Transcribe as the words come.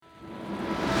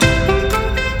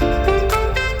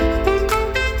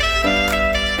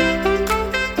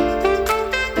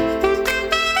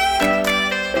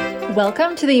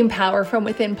Welcome to the Empower From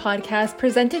Within podcast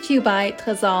presented to you by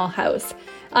Trésor House.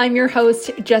 I'm your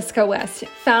host, Jessica West,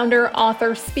 founder,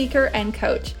 author, speaker, and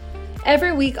coach.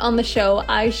 Every week on the show,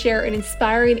 I share an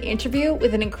inspiring interview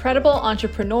with an incredible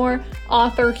entrepreneur,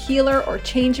 author, healer, or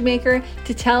change maker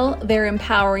to tell their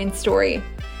empowering story.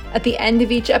 At the end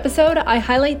of each episode, I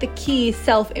highlight the key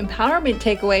self-empowerment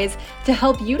takeaways to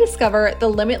help you discover the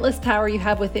limitless power you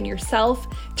have within yourself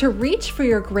to reach for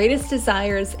your greatest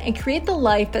desires and create the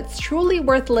life that's truly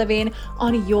worth living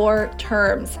on your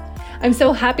terms. I'm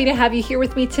so happy to have you here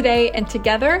with me today, and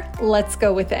together, let's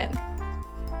go within.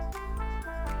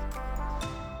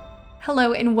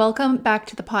 Hello, and welcome back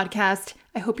to the podcast.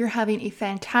 I hope you're having a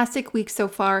fantastic week so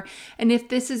far. And if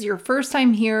this is your first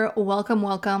time here, welcome,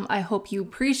 welcome. I hope you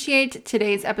appreciate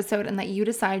today's episode and that you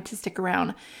decide to stick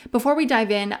around. Before we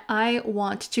dive in, I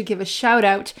want to give a shout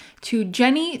out to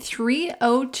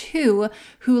Pt.2,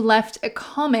 who left a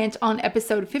comment on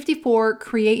episode 54,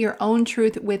 Create Your Own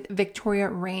Truth with Victoria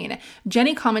Rain.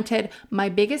 Jenny commented, "My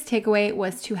biggest takeaway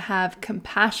was to have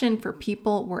compassion for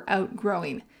people we're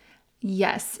outgrowing."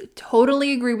 Yes,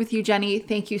 totally agree with you, Jenny.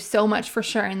 Thank you so much for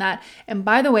sharing that. And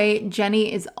by the way,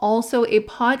 Jenny is also a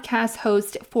podcast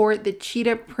host for the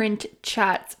Cheetah Print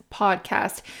Chats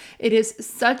podcast. It is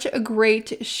such a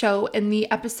great show, and the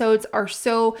episodes are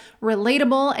so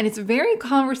relatable and it's very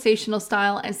conversational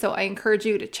style. And so I encourage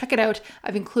you to check it out.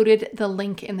 I've included the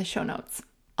link in the show notes.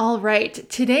 All right,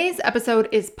 today's episode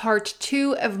is part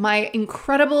 2 of my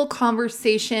incredible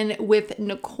conversation with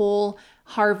Nicole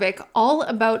Harvick, all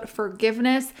about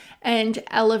forgiveness and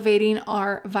elevating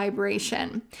our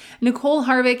vibration. Nicole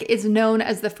Harvick is known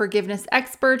as the forgiveness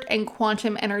expert and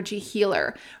quantum energy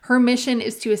healer. Her mission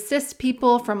is to assist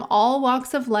people from all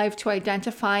walks of life to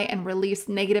identify and release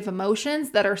negative emotions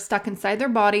that are stuck inside their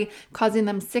body, causing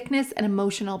them sickness and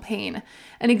emotional pain.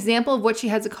 An example of what she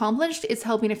has accomplished is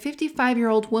helping a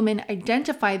 55-year-old woman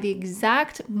identify the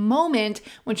exact moment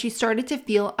when she started to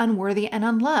feel unworthy and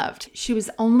unloved. She was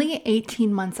only 18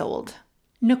 months old.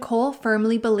 Nicole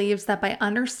firmly believes that by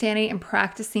understanding and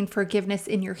practicing forgiveness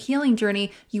in your healing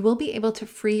journey, you will be able to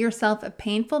free yourself of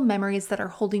painful memories that are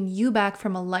holding you back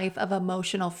from a life of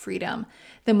emotional freedom.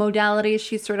 The modalities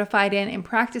she's certified in and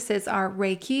practices are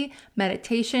Reiki,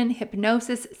 meditation,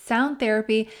 hypnosis, sound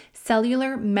therapy,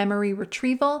 cellular memory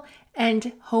retrieval,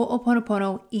 and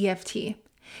Ho'oponopono EFT.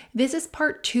 This is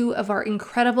part 2 of our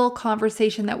incredible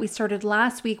conversation that we started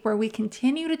last week, where we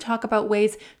continue to talk about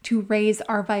ways to raise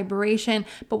our vibration,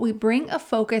 but we bring a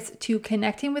focus to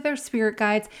connecting with our spirit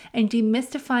guides and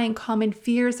demystifying common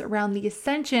fears around the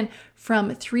ascension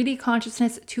from 3D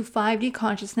consciousness to 5D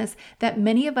consciousness that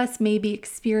many of us may be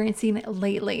experiencing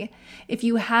lately. If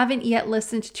you haven't yet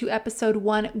listened to episode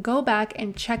 1, go back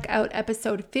and check out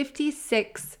episode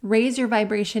 56, Raise Your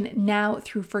Vibration Now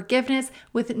Through Forgiveness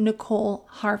with Nicole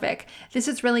Harvick. This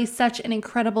is really such an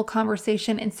incredible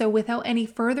conversation, and so without any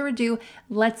further ado,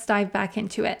 let's dive back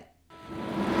into it.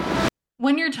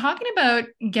 When you're talking about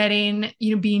getting,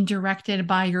 being directed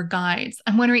by your guides,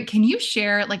 I'm wondering, can you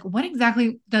share, what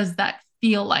exactly does that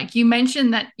feel like? You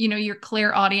mentioned that, your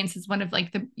clairaudience is one of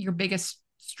your biggest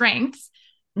strengths.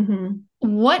 Mm-hmm.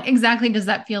 What exactly does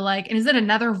that feel like? And is it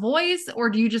another voice, or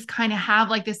do you just kind of have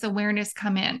this awareness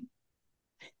come in?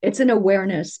 It's an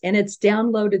awareness, and it's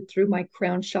downloaded through my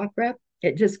crown chakra.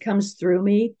 It just comes through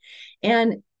me.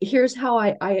 And here's how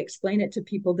I explain it to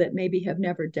people that maybe have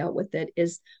never dealt with it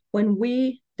is when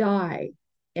we die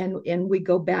and we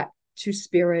go back to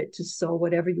spirit, to soul,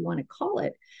 whatever you want to call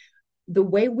it, the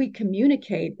way we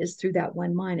communicate is through that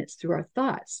one mind. It's through our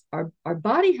thoughts. Our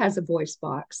body has a voice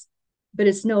box, but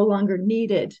it's no longer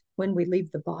needed when we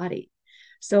leave the body.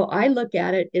 So I look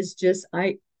at it as just,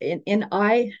 I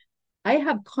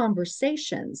have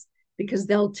conversations because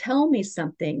they'll tell me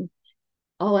something.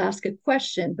 I'll ask a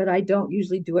question, but I don't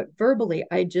usually do it verbally.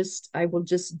 I will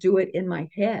just do it in my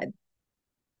head,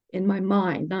 in my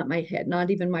mind, not my head,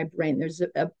 not even my brain.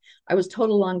 I was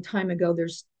told a long time ago,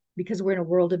 because we're in a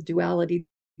world of duality,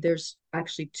 there's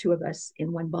actually 2 of us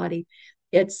in one body.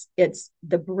 It's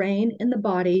the brain and the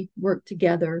body work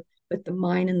together, but the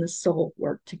mind and the soul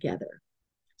work together.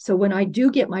 So when I do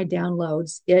get my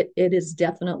downloads, it is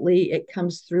definitely, it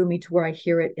comes through me to where I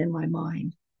hear it in my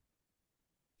mind.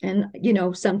 And,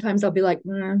 sometimes I'll be like,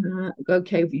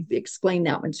 okay, explain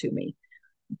that one to me.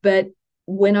 But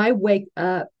when I wake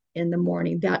up in the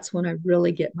morning, that's when I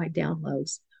really get my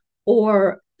downloads.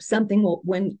 Or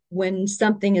when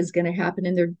something is going to happen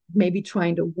and they're maybe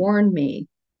trying to warn me,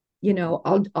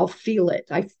 I'll feel it.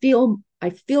 I feel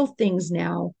things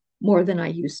now more than I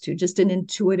used to, just an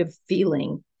intuitive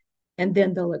feeling. And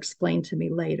then they'll explain to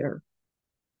me later.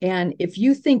 And if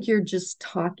you think you're just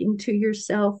talking to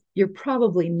yourself, you're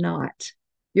probably not.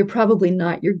 You're probably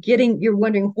not. You're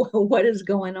wondering what is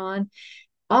going on.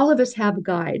 All of us have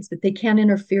guides, but they can't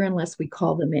interfere unless we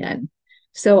call them in.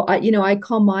 So I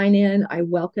call mine in, I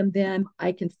welcome them.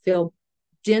 I can feel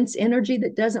dense energy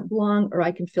that doesn't belong, or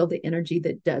I can feel the energy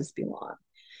that does belong.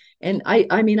 And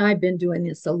I mean, I've been doing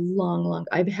this a long.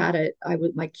 I've had it.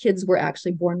 My kids were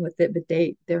actually born with it, but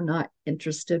they're not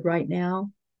interested right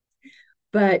now.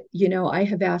 But I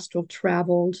have astral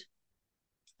traveled.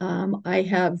 Um, I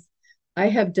have I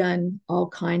have done all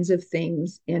kinds of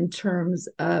things in terms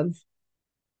of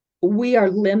we are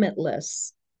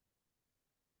limitless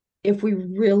if we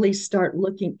really start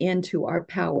looking into our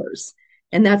powers.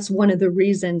 And that's one of the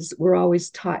reasons we're always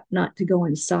taught not to go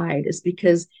inside, is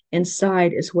because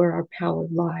inside is where our power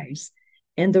lies.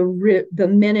 And the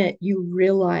minute you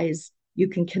realize you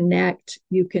can connect,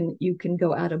 you can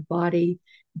go out of body,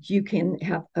 you can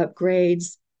have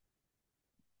upgrades,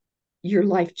 your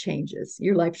life changes.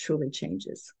 Your life truly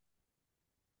changes.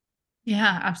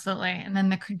 Yeah, absolutely. And then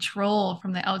the control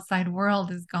from the outside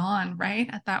world is gone, right?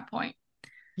 At that point.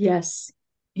 Yes.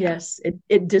 Yeah. Yes.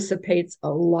 It dissipates a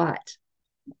lot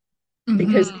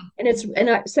because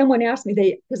Hmm. someone asked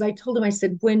me, because I told them, I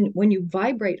said, when you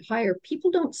vibrate higher, people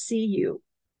don't see you.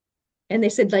 And they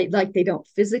said, like they don't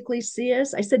physically see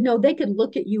us. I said, no, they could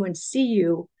look at you and see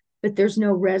you, but there's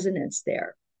no resonance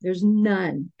there. There's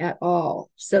none at all.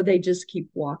 So they just keep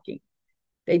walking.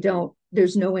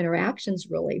 There's no interactions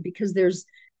really, because there's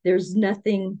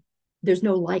nothing, there's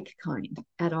no like kind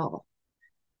at all.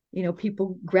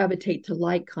 People gravitate to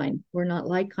like kind. We're not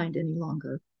like kind any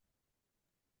longer.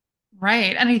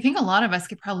 Right. And I think a lot of us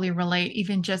could probably relate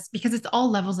even just because it's all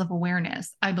levels of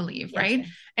awareness, I believe, Yes. right?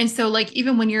 And so like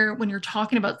even when you're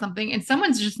talking about something and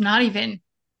someone's just not even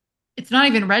it's not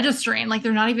even registering, like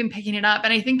they're not even picking it up.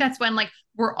 And I think that's when like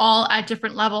we're all at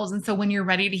different levels. And so when you're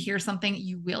ready to hear something,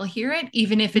 you will hear it,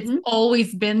 even if it's Mm-hmm.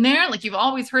 always been there. Like you've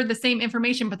always heard the same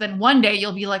information, but then one day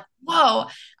you'll be like, whoa,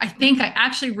 I think I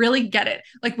actually really get it.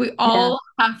 Like we Yeah. all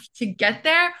have to get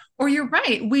there. Or you're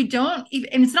right. We don't even,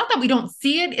 and it's not that we don't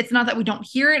see it. It's not that we don't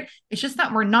hear it. It's just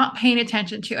that we're not paying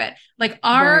attention to it. Like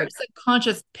our Right.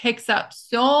 subconscious picks up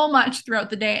so much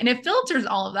throughout the day and it filters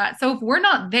all of that. So if we're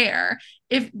not there,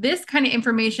 if this kind of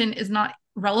information is not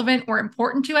relevant or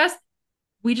important to us,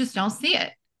 we just don't see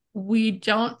it. We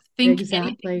don't think anything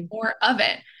Exactly. more of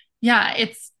it. Yeah,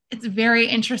 it's very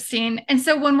interesting. And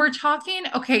so when we're talking,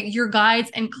 okay, your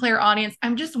guides and clairaudience,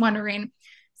 I'm just wondering,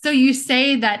 so you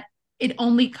say that it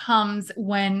only comes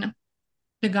when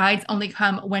the guides only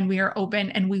come when we are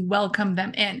open and we welcome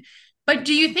them in. But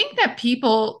do you think that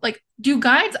people like do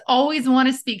guides always want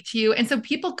to speak to you? And so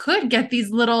people could get these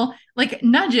little like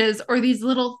nudges or these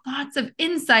little thoughts of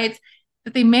insights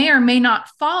that they may or may not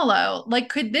follow. Like,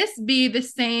 could this be the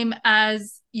same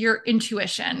as your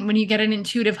intuition when you get an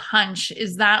intuitive hunch?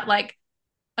 Is that like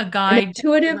a An guide?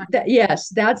 intuitive, that yes,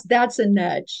 that's a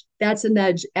nudge. That's a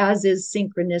nudge, as is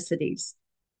synchronicities.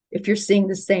 If you're seeing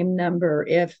the same number,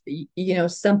 if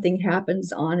something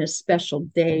happens on a special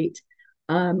date,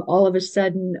 all of a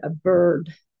sudden a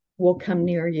bird will come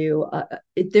near you.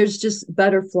 There's just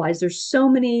butterflies. There's so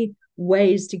many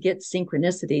ways to get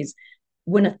synchronicities.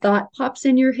 When a thought pops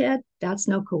in your head, that's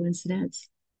no coincidence.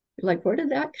 You're like, where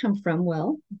did that come from?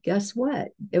 Well, guess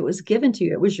what? It was given to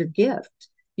you. It was your gift.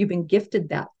 You've been gifted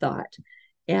that thought.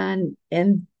 And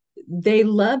they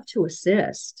love to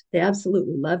assist. They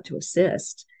absolutely love to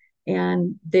assist.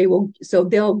 And they'll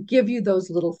give you those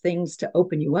little things to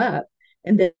open you up.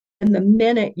 And then the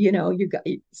minute,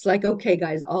 it's like, okay,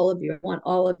 guys, all of you, I want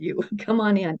all of you, come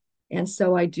on in. And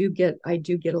so I do get a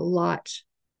lot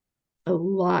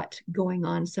going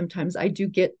on. Sometimes I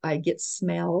get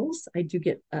smells.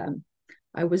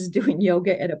 I was doing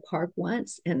yoga at a park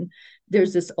once, and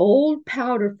there's this old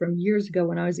powder from years ago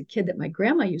when I was a kid that my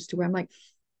grandma used to wear. I'm like,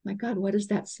 my God, what does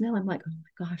that smell? I'm like, oh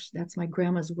my gosh, that's my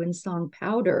grandma's windsong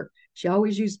powder. She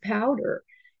always used powder.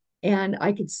 And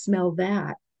I could smell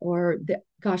that.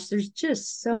 Gosh, there's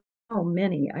just so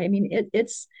many. I mean,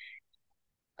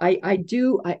 I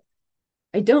do, I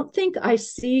don't think I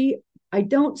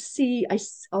don't see,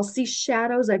 I'll see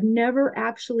shadows. I've never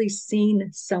actually seen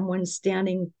someone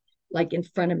standing like in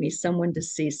front of me, someone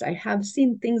deceased. I have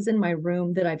seen things in my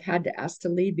room that I've had to ask to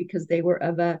leave because they were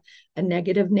of a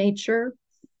negative nature.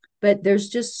 But there's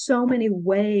just so many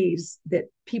ways that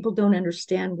people don't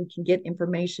understand. We can get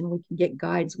information, we can get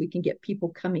guides, we can get people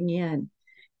coming in.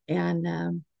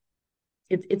 And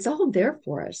it's all there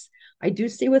for us. I do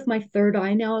see with my third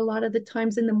eye now, a lot of the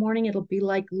times in the morning, it'll be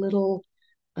like little,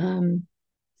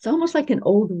 it's almost like an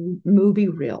old movie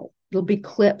reel. It'll be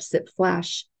clips that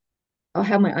flash I'll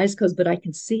have my eyes closed, but I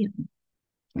can see them.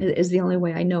 Is the only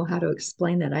way I know how to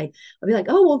explain that. I'll be like,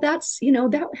 oh, well, that's,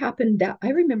 that happened. That I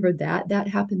remember that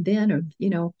happened then, or,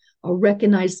 I'll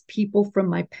recognize people from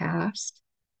my past.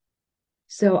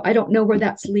 So I don't know where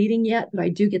that's leading yet, but I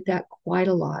do get that quite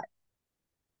a lot.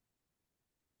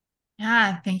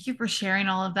 Yeah, thank you for sharing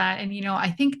all of that. And,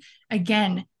 I think,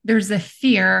 again, there's a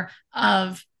fear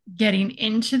of getting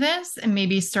into this and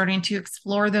maybe starting to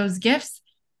explore those gifts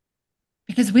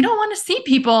because we don't want to see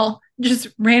people just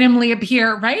randomly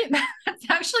appear, right? That's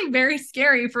actually very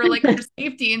scary for like our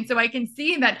safety. And so I can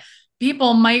see that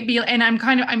people might be, and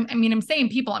I'm saying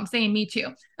people, I'm saying me too.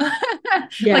 Like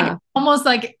Yeah, almost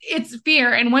like it's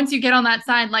fear. And once you get on that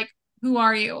side, like, who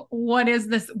are you? What is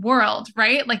this world?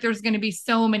 Right? Like there's going to be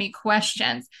so many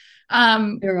questions.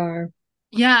 Um, there are.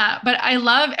 yeah, but I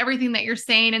love everything that you're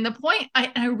saying. And the point,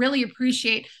 I really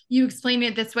appreciate you explaining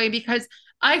it this way because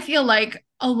I feel like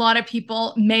a lot of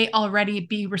people may already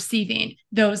be receiving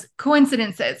those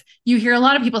coincidences. You hear a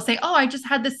lot of people say, oh, I just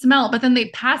had this smell, but then they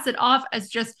pass it off as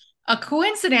just a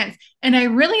coincidence. And I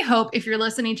really hope if you're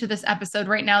listening to this episode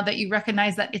right now that you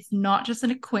recognize that it's not just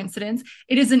a coincidence,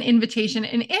 it is an invitation.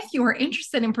 And if you are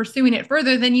interested in pursuing it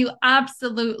further, then you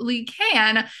absolutely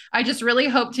can. I just really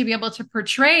hope to be able to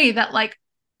portray that, like,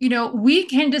 we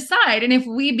can decide. And if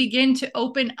we begin to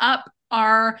open up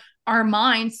our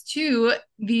minds to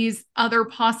these other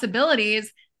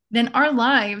possibilities, then our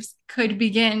lives could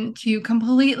begin to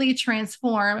completely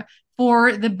transform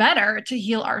for the better to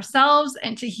heal ourselves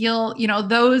and to heal,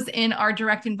 those in our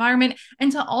direct environment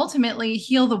and to ultimately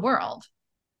heal the world.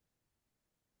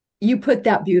 You put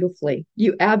that beautifully.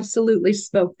 You absolutely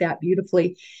spoke that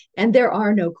beautifully. And there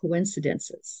are no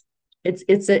coincidences.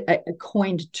 It's a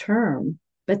coined term,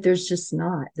 but there's just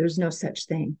not. There's no such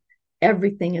thing.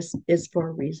 Everything is for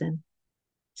a reason.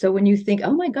 So when you think,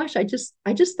 oh my gosh, I just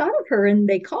thought of her and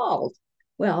they called.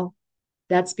 Well,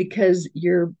 that's because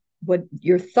your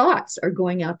thoughts are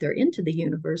going out there into the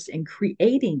universe and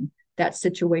creating that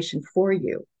situation for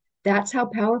you. That's how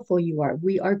powerful you are.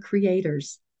 We are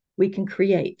creators. We can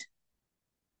create.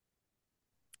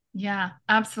 Yeah,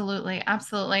 absolutely.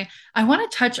 Absolutely. I want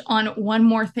to touch on one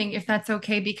more thing, if that's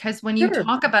okay, because when you Sure.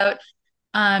 talk about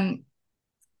um,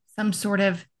 some sort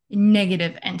of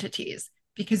negative entities,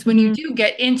 because when you Mhm. do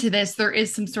get into this, there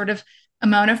is some sort of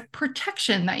amount of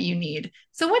protection that you need.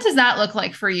 So what does that look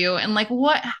like for you? And like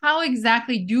how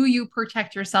exactly do you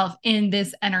protect yourself in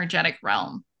this energetic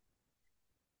realm?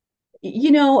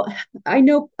 You know, I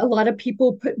know a lot of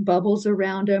people put bubbles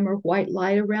around them or white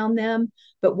light around them,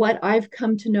 but what I've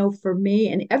come to know for me,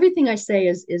 and everything I say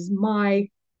is my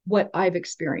what I've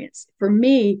experienced. For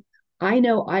me, I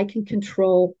know I can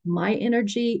control my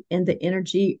energy and the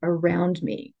energy around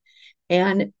me.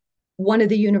 And one of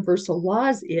the universal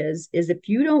laws is if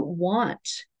you don't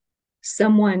want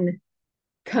someone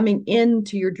coming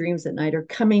into your dreams at night or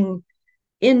coming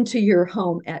into your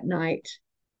home at night,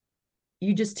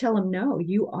 you just tell them, no,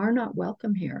 you are not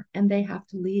welcome here, and they have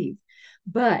to leave.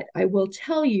 But I will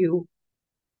tell you,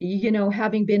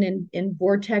 having been in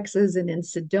vortexes and in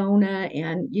Sedona,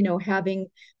 and having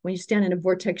when you stand in a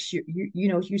vortex,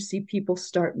 you see people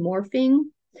start morphing.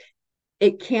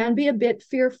 It can be a bit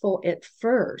fearful at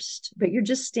first, but you're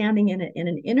just standing in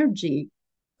an energy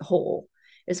hole,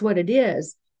 is what it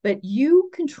is. But you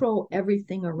control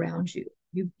everything around you.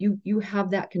 You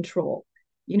have that control.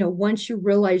 Once you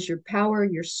realize your power,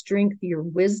 your strength, your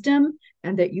wisdom,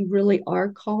 and that you really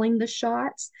are calling the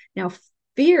shots. Now,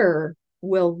 fear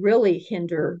will really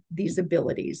hinder these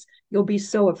abilities. You'll be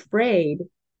so afraid.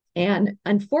 And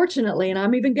unfortunately, and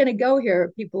I'm even going to go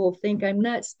here, people will think I'm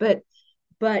nuts, but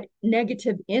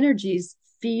negative energies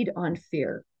feed on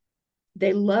fear.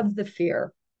 They love the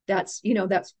fear. That's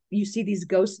you see these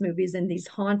ghost movies and these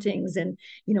hauntings and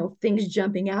things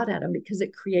jumping out at them because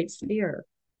it creates fear.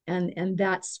 And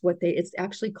that's what it's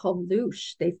actually called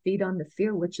loosh. They feed on the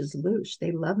fear, which is loosh.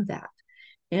 They love that.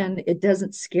 And it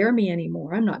doesn't scare me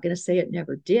anymore. I'm not going to say it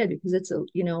never did, because it's a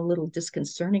little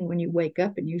disconcerting when you wake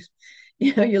up and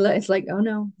it's like, oh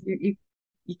no, you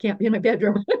can't be in my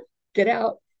bedroom. Get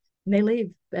out. And they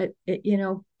leave. But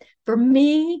for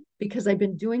me, because I've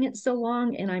been doing it so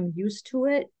long and I'm used to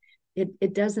it,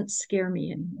 it doesn't scare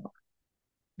me anymore,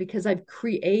 because I've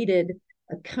created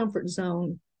a comfort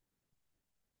zone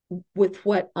with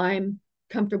what I'm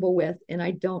comfortable with, and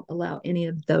I don't allow any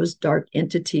of those dark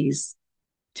entities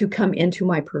to come into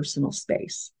my personal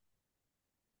space.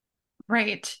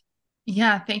 Right.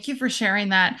 Yeah, thank you for sharing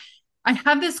that. I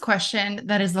have this question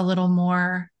that is a little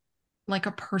more like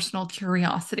a personal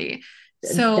curiosity.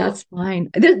 So, That's fine.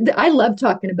 I love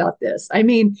talking about this. I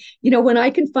mean, when I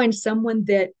can find someone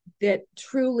that that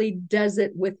truly does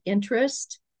it with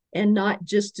interest and not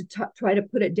just to try to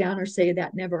put it down or say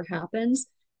that never happens.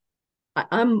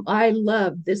 I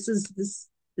love this is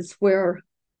where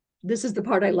this is the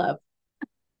part I love.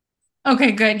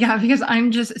 Okay, good. Yeah, because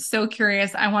I'm just so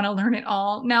curious. I want to learn it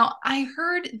all. Now, I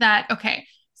heard that, okay,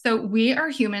 so we are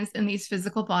humans in these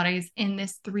physical bodies in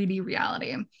this 3D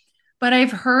reality. But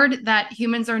I've heard that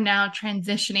humans are now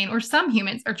transitioning, or some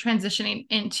humans are transitioning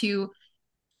into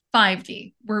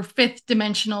 5D. We're fifth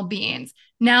dimensional beings.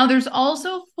 Now there's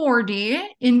also 4D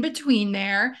in between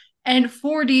there, and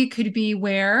 4D could be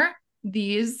where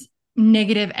these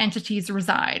negative entities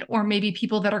reside, or maybe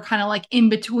people that are kind of like in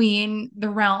between the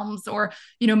realms, or,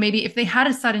 maybe if they had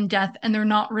a sudden death and they're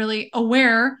not really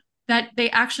aware that they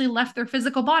actually left their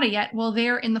physical body yet, well,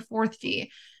 they're in the fourth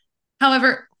D.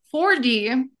 However,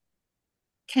 4D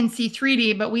can see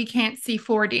 3D, but we can't see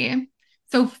 4D.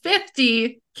 So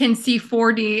 50 can see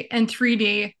 4D and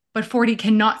 3D, but 40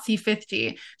 cannot see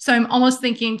 50. So I'm almost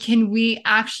thinking, can we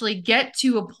actually get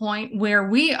to a point where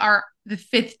we are the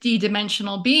 50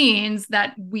 dimensional beings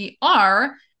that we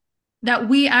are, that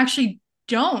we actually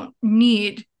don't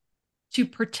need to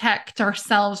protect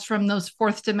ourselves from those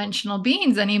fourth dimensional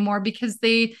beings anymore because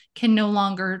they can no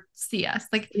longer see us?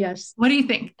 Like, Yes. what do you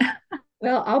think?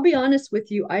 Well, I'll be honest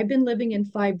with you. I've been living in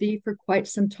 5D for quite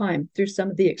some time through some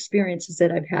of the experiences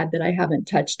that I've had that I haven't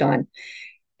touched on.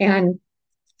 And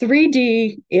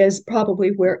 3D is probably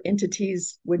where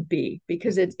entities would be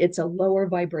because it's a lower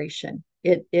vibration.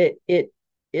 It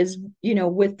is,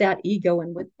 with that ego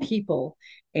and with people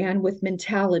and with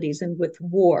mentalities and with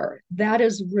war. That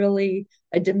is really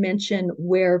a dimension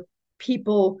where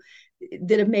people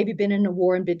that have maybe been in a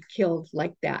war and been killed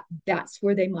like that, that's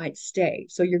where they might stay.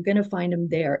 So you're going to find them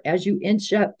there. As you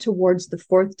inch up towards the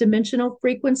fourth dimensional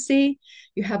frequency,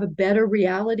 you have a better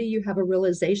reality. You have a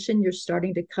realization. You're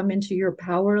starting to come into your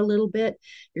power a little bit.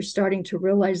 You're starting to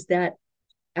realize that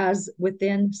as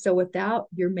within, so without,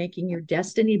 you're making your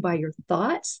destiny by your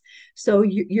thoughts. So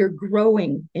you're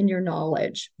growing in your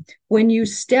knowledge. When you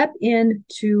step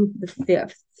into the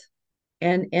fifth,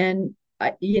 and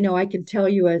I can tell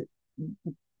you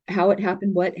how it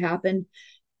happened, what happened.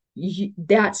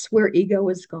 That's where ego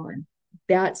is gone.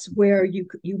 That's where you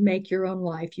make your own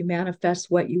life. You manifest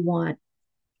what you want.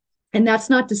 And that's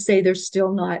not to say there's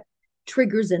still not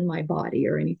triggers in my body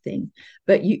or anything,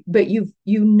 but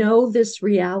this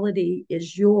reality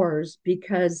is yours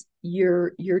because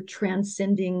you're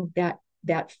transcending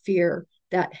that fear,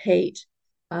 that hate,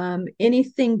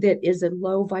 anything that is a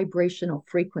low vibrational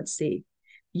frequency.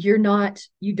 You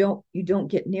don't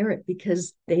get near it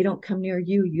because they don't come near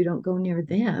you. You don't go near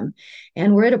them.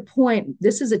 And we're at a point,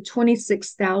 this is a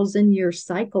 26,000 year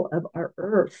cycle of our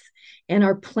earth, and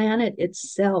our planet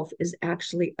itself is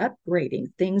actually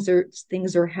upgrading. Things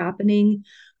are happening.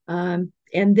 And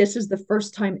this is the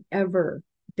first time ever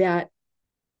that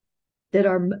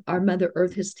our Mother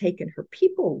Earth has taken her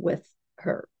people with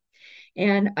her.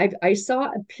 And I saw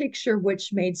a picture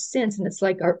which made sense. And it's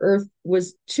like our earth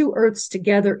was two earths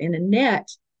together in a net,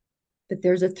 but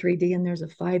there's a 3D and there's a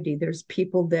 5D. There's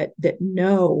people that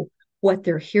know what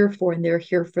they're here for, and they're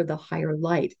here for the higher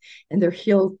light. And they're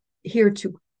here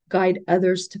to guide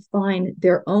others to find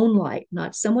their own light,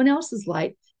 not someone else's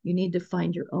light. You need to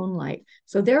find your own light.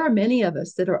 So there are many of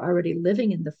us that are already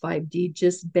living in the 5D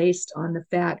just based on the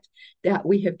fact that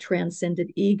we have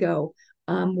transcended ego.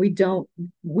 We don't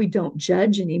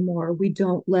judge anymore. We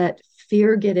don't let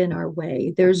fear get in our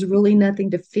way. There's really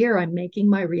nothing to fear. I'm making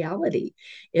my reality.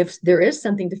 If there is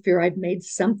something to fear, I've made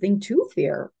something to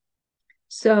fear.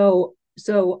 So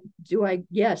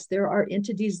yes, there are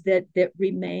entities that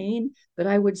remain, but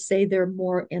I would say they're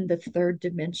more in the third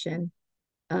dimension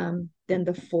than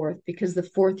the fourth, because the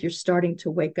fourth, you're starting to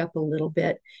wake up a little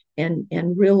bit and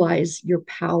realize your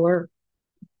power.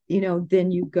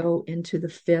 Then you go into the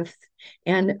fifth.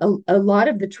 And a lot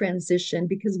of the transition,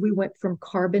 because we went from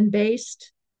carbon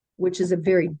based, which is a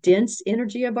very dense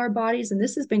energy of our bodies, and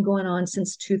this has been going on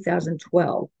since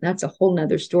 2012. That's a whole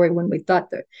nother story, when we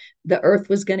thought that the earth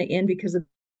was going to end because of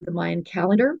the Mayan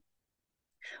calendar.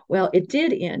 Well, it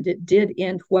did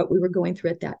end what we were going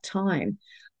through at that time.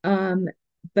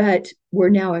 But we're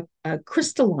now a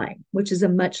crystalline, which is a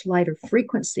much lighter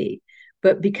frequency.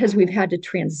 But because we've had to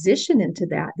transition into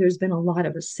that, there's been a lot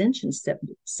of ascension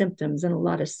symptoms and a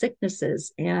lot of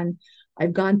sicknesses. And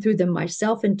I've gone through them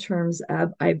myself in terms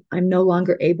of I'm no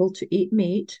longer able to eat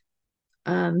meat.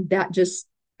 I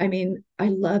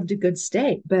loved a good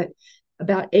steak, but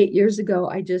about 8 years ago,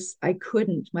 I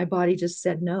couldn't. My body just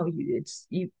said, no,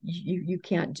 you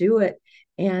can't do it.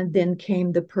 And then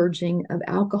came the purging of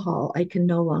alcohol. I can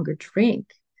no longer drink.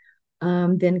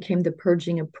 Then came the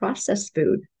purging of processed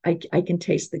food. I can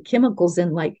taste the chemicals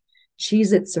in like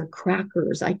Cheez-Its or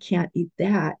crackers. I can't eat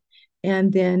that.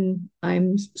 And then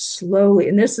I'm slowly,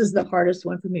 and this is the hardest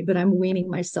one for me, but I'm weaning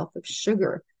myself of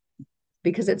sugar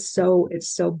because it's so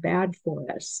bad for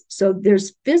us. So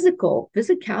there's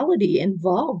physicality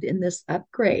involved in this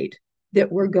upgrade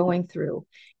that we're going through.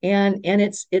 And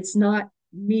it's not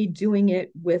me doing it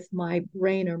with my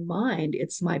brain or mind,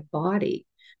 it's my body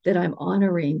that I'm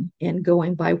honoring and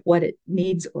going by what it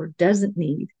needs or doesn't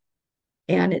need.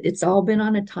 And it's all been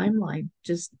on a timeline.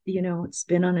 Just, it's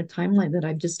been on a timeline that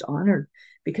I've just honored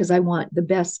because I want the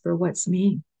best for what's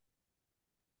me.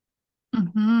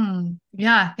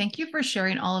 Yeah, thank you for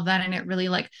sharing all of that. And it really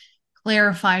like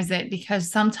clarifies it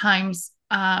because sometimes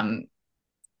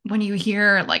when you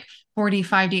hear like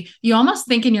 45D, you almost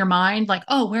think in your mind, like,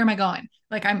 oh, where am I going?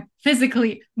 Like I'm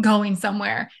physically going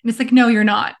somewhere. And it's like, no, you're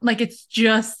not. Like it's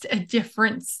just a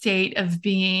different state of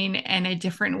being and a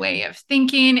different way of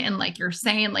thinking. And like you're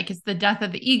saying, like it's the death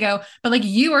of the ego, but like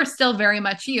you are still very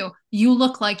much you. You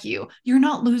look like you. You're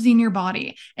not losing your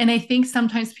body. And I think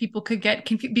sometimes people could get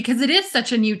confused because it is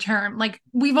such a new term. Like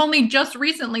we've only just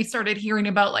recently started hearing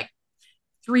about like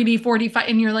 3D, 45,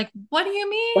 and you're like, what do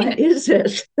you What mean? is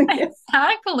it?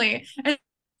 Exactly.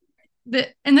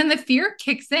 And then the fear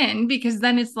kicks in because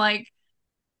then it's like,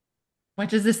 what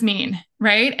does this mean?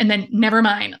 Right. And then never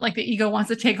mind. Like the ego wants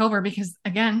to take over because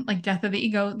again, like death of the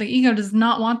ego does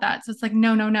not want that. So it's like,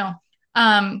 no, no, no.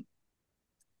 Um,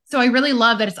 so I really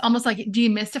love that it's almost like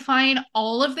demystifying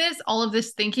all of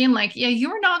this thinking, like, yeah,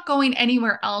 you're not going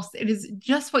anywhere else. It is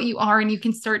just what you are, and you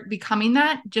can start becoming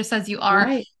that just as you are.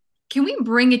 Right. Can we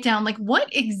bring it down? Like, what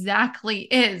exactly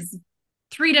is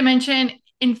three dimension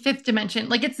in fifth dimension?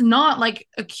 Like, it's not like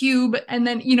a cube, and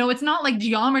then, it's not like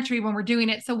geometry when we're doing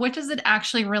it. So, what does it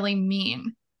actually really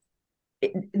mean?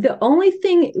 The only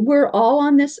thing, we're all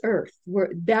on this earth,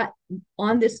 we're that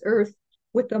on this earth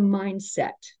with a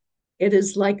mindset. It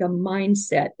is like a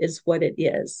mindset is what it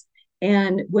is.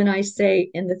 And when I say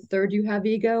in the third you have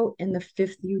ego, in the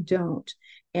fifth you don't.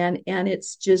 And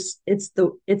it's just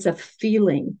it's a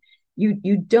feeling.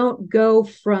 You don't go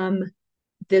from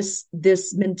this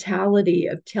mentality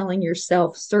of telling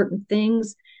yourself certain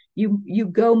things. You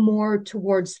go more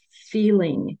towards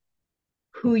feeling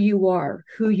who you are,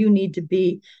 who you need to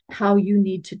be, how you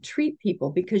need to treat people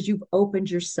because you've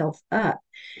opened yourself up.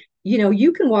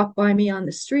 You can walk by me on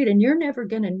the street and you're never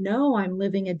going to know I'm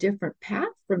living a different path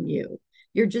from you.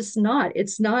 You're just not.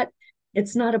 It's not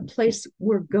a place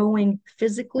we're going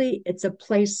physically, it's a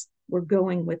place we're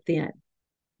going within.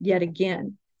 Yet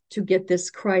again, to get this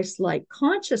Christ-like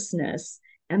consciousness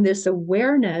and this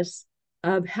awareness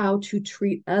of how to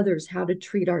treat others, how to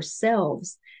treat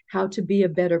ourselves, how to be a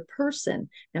better person.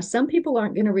 Now, some people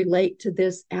aren't going to relate to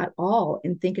this at all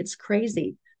and think it's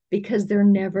crazy because they're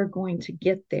never going to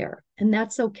get there. And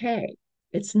that's okay.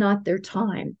 It's not their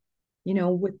time.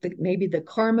 With maybe the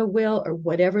karma wheel or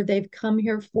whatever they've come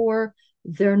here for,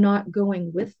 they're not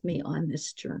going with me on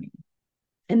this journey.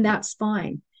 And that's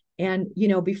fine. And,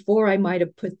 before I might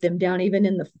have put them down, even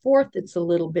in the fourth, it's a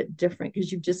little bit different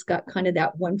because you've just got kind of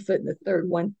that 1 foot in the third,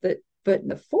 1 foot in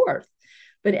the fourth.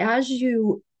 But as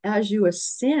you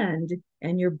ascend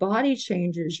and your body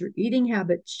changes, your eating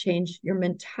habits change, your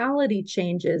mentality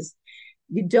changes,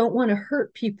 you don't want to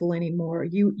hurt people anymore.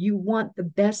 You want the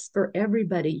best for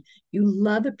everybody. You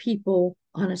love people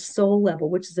on a soul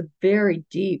level, which is a very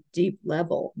deep, deep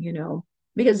level,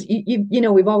 because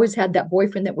we've always had that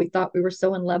boyfriend that we thought we were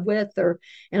so in love with,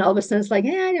 and all of a sudden it's like,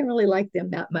 hey, I didn't really like them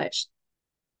that much.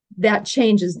 That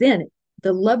changes then.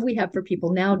 The love we have for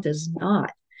people now does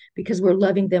not, because we're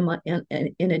loving them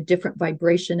in a different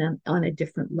vibration and on a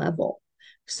different level.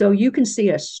 So you can see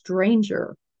a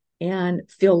stranger and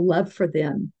feel love for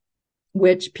them,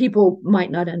 which people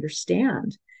might not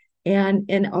understand.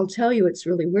 And I'll tell you, it's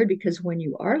really weird because when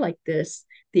you are like this,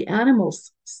 the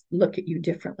animals look at you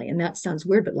differently. And that sounds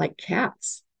weird, but like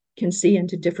cats can see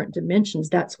into different dimensions.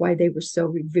 That's why they were so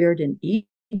revered in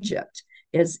Egypt,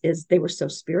 is they were so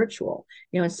spiritual.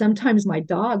 And sometimes my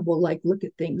dog will like look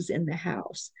at things in the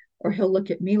house, or he'll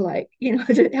look at me like,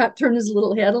 turn his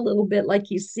little head a little bit like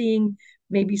he's seeing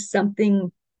maybe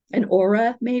something, an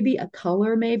aura, maybe a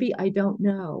color, maybe, I don't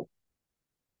know.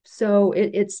 So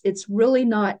it's really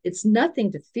not, it's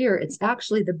nothing to fear. It's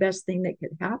actually the best thing that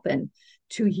could happen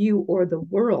to you or the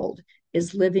world,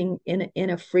 is living in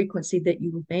a frequency that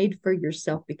you made for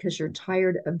yourself because you're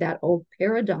tired of that old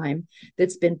paradigm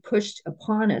that's been pushed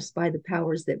upon us by the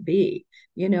powers that be.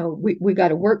 We got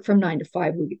to work from 9 to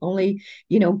 5. We only,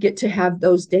 get to have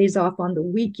those days off on the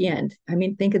weekend. I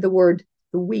mean, think of the word,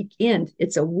 the weekend.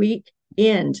 It's a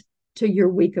weekend to your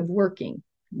week of working.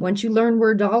 Once you learn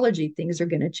wordology, things are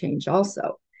going to change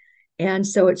also. And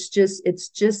so it's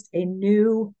just a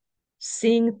new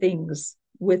seeing things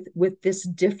with this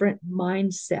different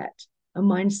mindset, a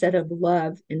mindset of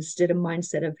love instead of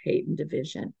mindset of hate and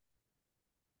division.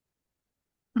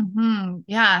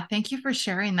 Yeah, thank you for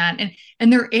sharing that.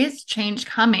 And there is change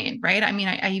coming, right? I mean,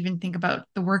 I even think about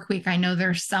the work week. I know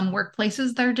there's some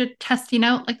workplaces that are just testing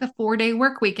out like the 4-day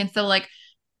work week. And so like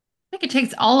I think it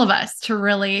takes all of us to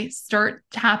really start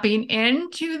tapping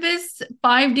into this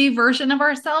 5D version of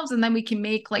ourselves, and then we can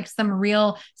make like some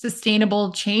real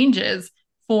sustainable changes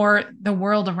for the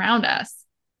world around us.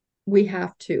 We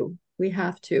have to. We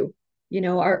have to. You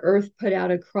know, our earth put out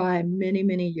a cry many,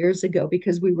 many years ago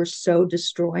because we were so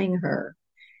destroying her.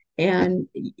 And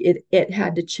it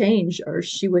had to change or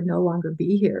she would no longer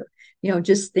be here. You know,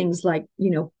 just things like,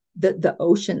 the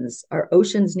oceans, our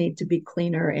oceans need to be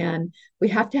cleaner, and we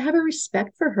have to have a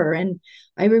respect for her. And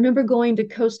I remember going to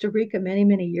Costa Rica many,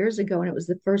 many years ago, and it was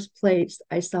the first place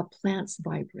I saw plants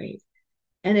vibrate.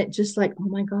 And it just like, oh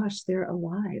my gosh, they're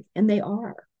alive. And they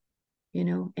are.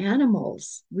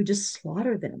 Animals, we just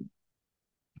slaughter them.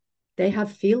 They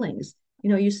have feelings.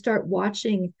 You start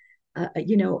watching,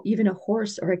 even a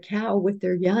horse or a cow with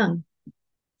their young,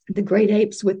 the great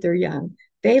apes with their young.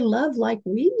 They love like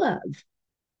we love.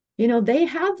 They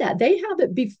have that. They have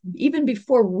it even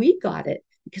before we got it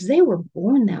because they were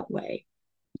born that way.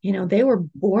 They were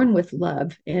born with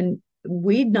love, and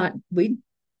we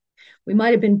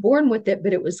might have been born with it,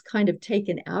 but it was kind of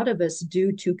taken out of us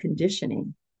due to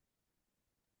conditioning.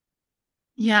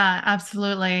 Yeah,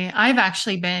 absolutely. I've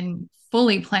actually been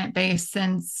fully plant-based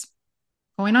since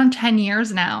going on 10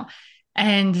 years now.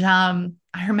 And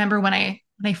I remember when I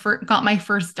first got my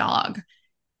first dog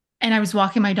and I was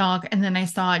walking my dog and then I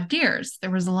saw deers.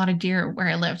 There was a lot of deer where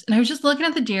I lived. And I was just looking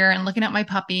at the deer and looking at my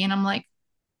puppy and I'm like,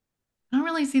 I don't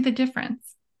really see the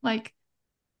difference. Like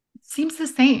it seems the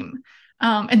same.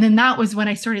 And then that was when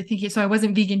I started thinking, so I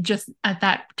wasn't vegan just at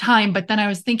that time, but then I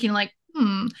was thinking like,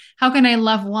 how can I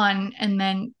love one and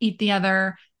then eat the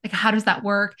other? Like, how does that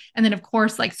work? And then, of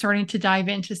course, like starting to dive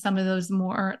into some of those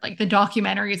more like the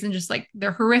documentaries and just like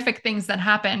the horrific things that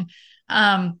happen.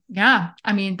 Yeah,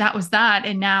 I mean, that was that.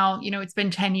 And now, it's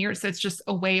been 10 years. So it's just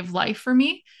a way of life for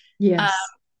me. Uh, Yes,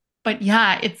 but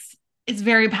yeah, it's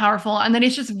very powerful. And then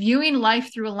it's just viewing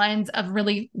life through a lens of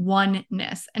really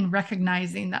oneness and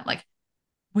recognizing that like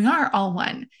we are all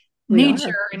one, we nature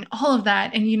are. and all of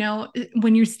that. And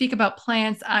when you speak about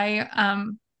plants, I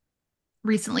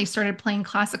recently started playing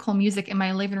classical music in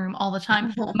my living room all the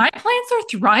time. My plants are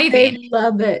thriving. They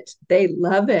love it. They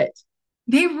love it.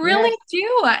 They Yes, really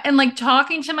do. And like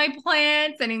talking to my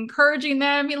plants and encouraging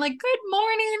them, being like, good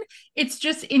morning. It's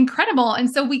just incredible. And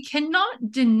so we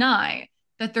cannot deny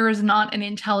that there is not an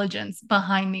intelligence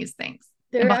behind these things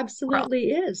and there behind the world.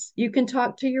 absolutely is. You can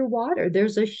talk to your water.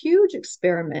 There's a huge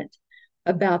experiment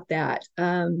about that.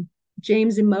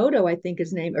 James Emoto, I think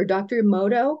his name, or Dr.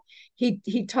 Emoto,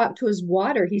 he talked to his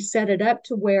water. He set it up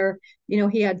to where,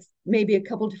 he had maybe a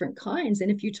couple different kinds.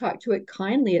 And if you talk to it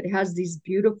kindly, it has these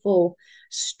beautiful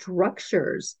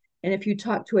structures. And if you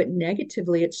talk to it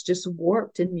negatively, it's just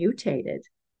warped and mutated.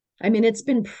 I mean, it's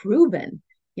been proven.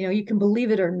 You can believe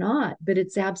it or not, but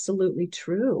it's absolutely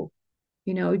true.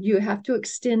 You have to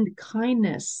extend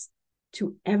kindness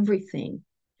to everything.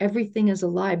 Everything is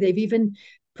alive. They've even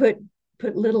put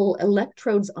little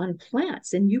electrodes on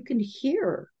plants and you can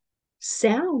hear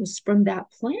sounds from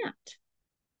that plant.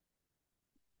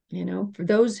 For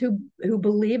those who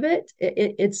believe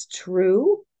it's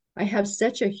true. I have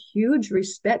such a huge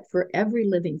respect for every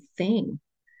living thing.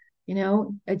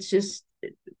 It's just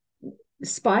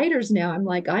spiders now. I'm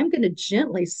like, I'm going to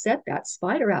gently set that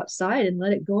spider outside and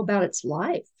let it go about its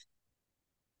life.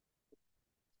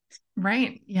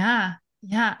 Right. Yeah.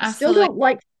 Yeah, I still absolutely. don't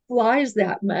like flies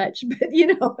that much, but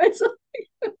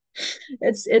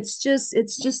it's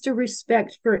just a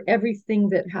respect for everything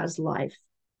that has life.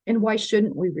 And why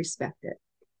shouldn't we respect it?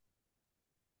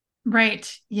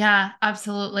 Right. Yeah,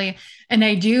 absolutely. And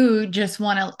I do just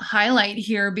want to highlight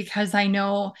here because I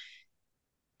know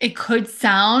it could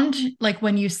sound like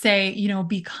when you say,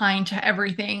 be kind to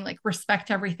everything, like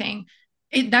respect everything.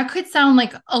 That could sound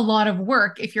like a lot of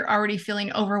work if you're already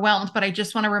feeling overwhelmed. But I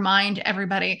just want to remind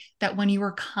everybody that when you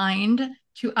are kind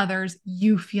to others,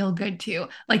 you feel good too.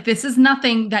 Like this is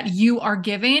nothing that you are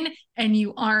giving and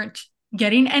you aren't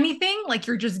getting anything. Like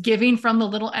you're just giving from the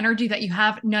little energy that you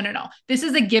have. No, no, no. This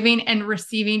is a giving and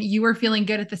receiving. You are feeling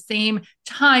good at the same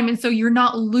time. And so you're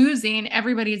not losing.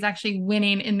 Everybody is actually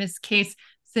winning in this case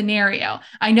scenario.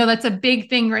 I know that's a big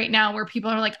thing right now where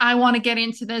people are like, I want to get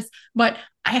into this, but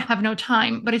I have no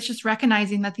time. But it's just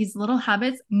recognizing that these little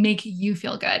habits make you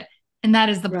feel good. And that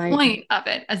is the Right. point of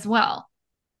it as well.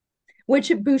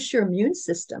 Which it boosts your immune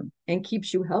system and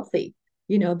keeps you healthy.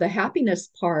 The happiness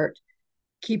part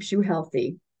keeps you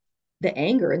healthy. The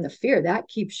anger and the fear, that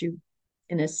keeps you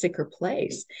in a sicker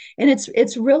place. And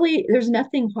it's really, there's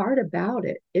nothing hard about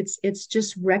it. It's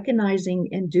just recognizing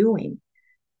and doing.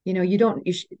 You don't,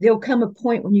 there'll come a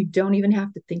point when you don't even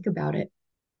have to think about it.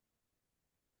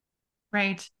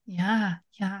 Right. Yeah.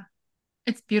 Yeah.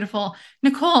 It's beautiful.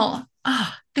 Nicole,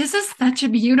 this is such a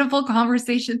beautiful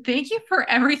conversation. Thank you for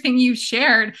everything you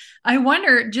shared. I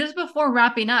wonder, just before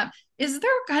wrapping up, is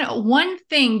there kind of one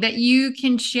thing that you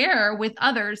can share with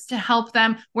others to help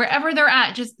them wherever they're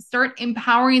at, just start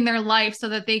empowering their life so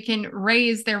that they can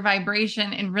raise their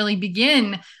vibration and really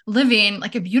begin living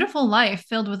like a beautiful life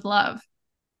filled with love?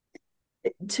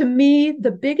 To me,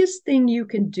 the biggest thing you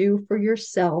can do for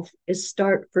yourself is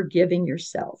start forgiving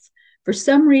yourself. For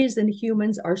some reason,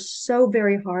 humans are so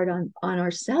very hard on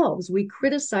ourselves. We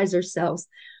criticize ourselves.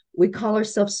 We call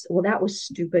ourselves, well, that was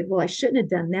stupid. Well, I shouldn't have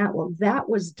done that. Well, that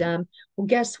was dumb. Well,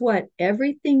 guess what?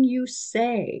 Everything you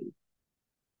say,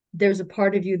 there's a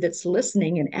part of you that's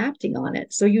listening and acting on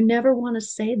it. So you never want to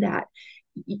say that.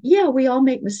 Yeah, we all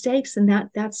make mistakes, and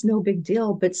that's no big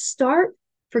deal, but start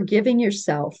forgiving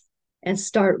yourself and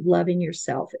start loving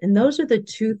yourself. And those are the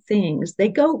two things.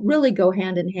 They really go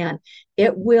hand in hand.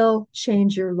 It will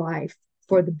change your life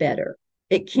for the better.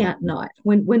 It can't not.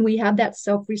 When we have that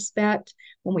self-respect,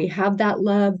 when we have that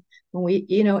love, when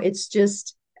it's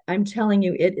just, I'm telling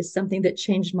you, it is something that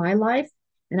changed my life.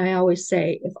 And I always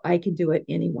say, if I can do it,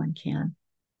 anyone can.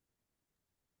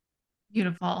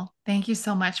 Beautiful. Thank you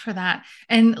so much for that.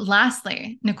 And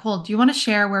lastly, Nicole, do you want to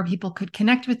share where people could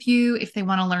connect with you if they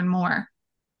want to learn more?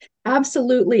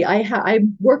 Absolutely.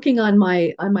 I'm working on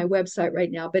my website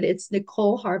right now, but it's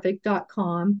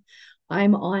NicoleHarvick.com.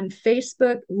 I'm on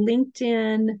Facebook,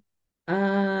 LinkedIn,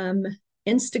 um,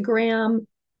 Instagram,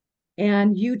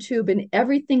 and YouTube, and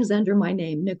everything's under my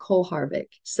name, Nicole Harvick.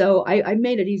 So I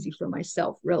made it easy for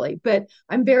myself, really. But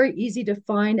I'm very easy to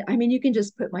find. I mean, you can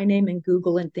just put my name in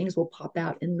Google and things will pop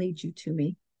out and lead you to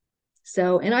me.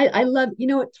 So, and I love,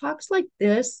 talks like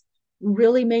this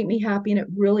really make me happy, and it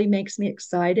really makes me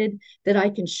excited that I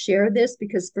can share this,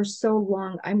 because for so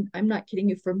long, I'm not kidding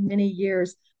you, for many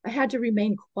years, I had to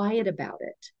remain quiet about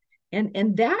it.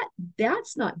 And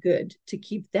that's not good to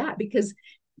keep that, because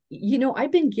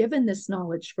I've been given this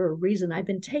knowledge for a reason. I've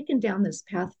been taken down this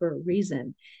path for a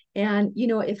reason. And,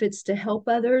 if it's to help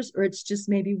others, or it's just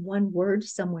maybe one word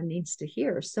someone needs to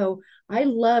hear. So I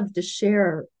love to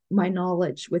share my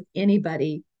knowledge with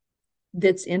anybody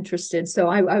that's interested. So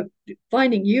I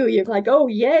finding you're like, oh,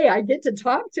 yay, I get to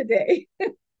talk today.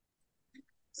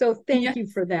 So Yeah. thank you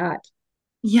for that.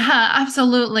 Yeah,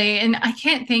 absolutely. And I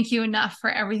can't thank you enough for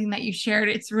everything that you shared.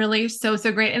 It's really so,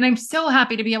 so great. And I'm so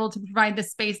happy to be able to provide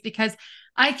this space because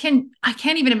I can't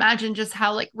even imagine just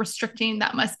how like restricting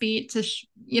that must be to,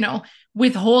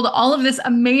 withhold all of this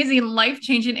amazing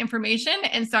life-changing information.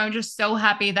 And so I'm just so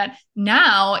happy that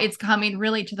now it's coming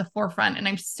really to the forefront. And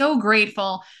I'm so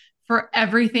grateful for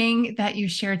everything that you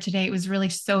shared today. It was really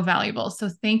so valuable. So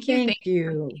thank you. Thank Thank you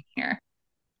for you. being here.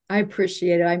 I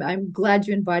appreciate it. I'm glad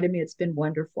you invited me. It's been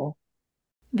wonderful.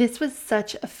 This was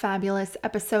such a fabulous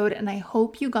episode, and I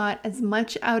hope you got as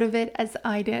much out of it as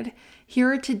I did.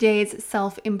 Here are today's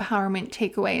self-empowerment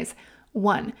takeaways.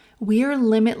 1, we are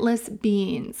limitless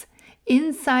beings.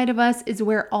 Inside of us is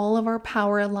where all of our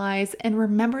power lies, and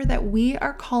remember that we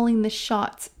are calling the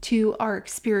shots to our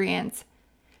experience.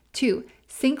 2,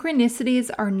 synchronicities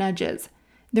are nudges.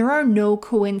 There are no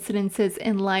coincidences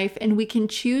in life, and we can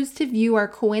choose to view our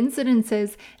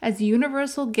coincidences as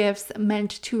universal gifts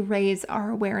meant to raise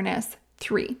our awareness.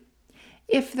 3,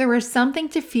 if there is something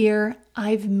to fear,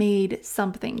 I've made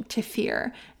something to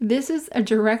fear. This is a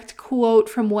direct quote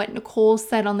from what Nicole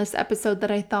said on this episode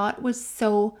that I thought was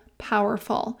so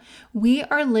powerful. We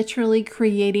are literally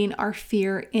creating our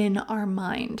fear in our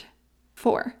mind.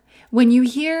 4, when you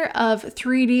hear of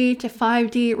 3D to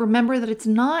 5D, remember that it's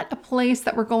not a place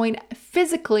that we're going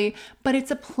physically, but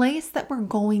it's a place that we're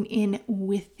going in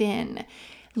within.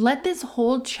 Let this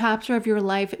whole chapter of your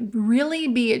life really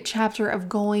be a chapter of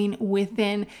going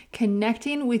within,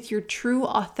 connecting with your true,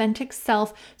 authentic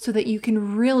self so that you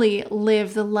can really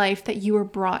live the life that you were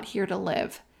brought here to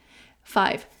live.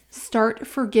 5, start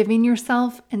forgiving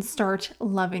yourself and start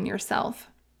loving yourself.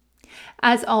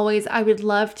 As always, I would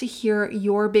love to hear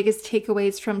your biggest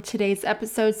takeaways from today's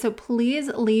episode, so please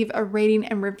leave a rating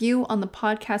and review on the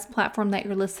podcast platform that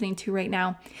you're listening to right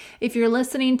now. If you're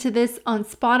listening to this on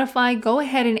Spotify, go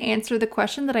ahead and answer the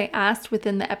question that I asked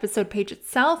within the episode page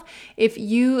itself. If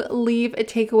you leave a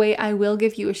takeaway, I will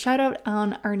give you a shout out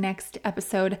on our next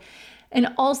episode.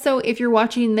 And also, if you're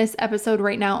watching this episode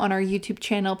right now on our YouTube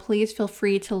channel, please feel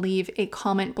free to leave a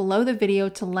comment below the video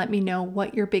to let me know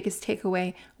what your biggest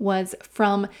takeaway was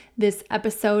from this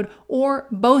episode or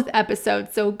both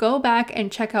episodes. So go back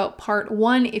and check out part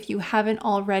 1 if you haven't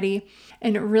already,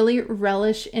 and really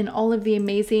relish in all of the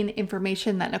amazing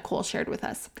information that Nicole shared with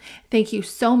us. Thank you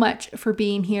so much for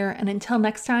being here, and until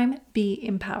next time, be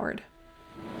empowered.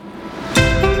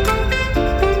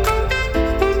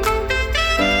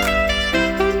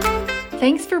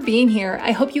 Thanks for being here.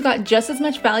 I hope you got just as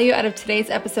much value out of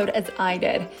today's episode as I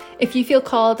did. If you feel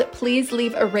called, please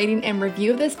leave a rating and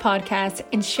review of this podcast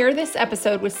and share this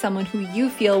episode with someone who you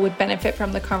feel would benefit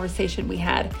from the conversation we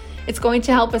had. It's going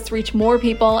to help us reach more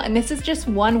people, and this is just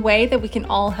one way that we can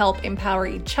all help empower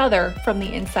each other from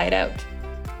the inside out.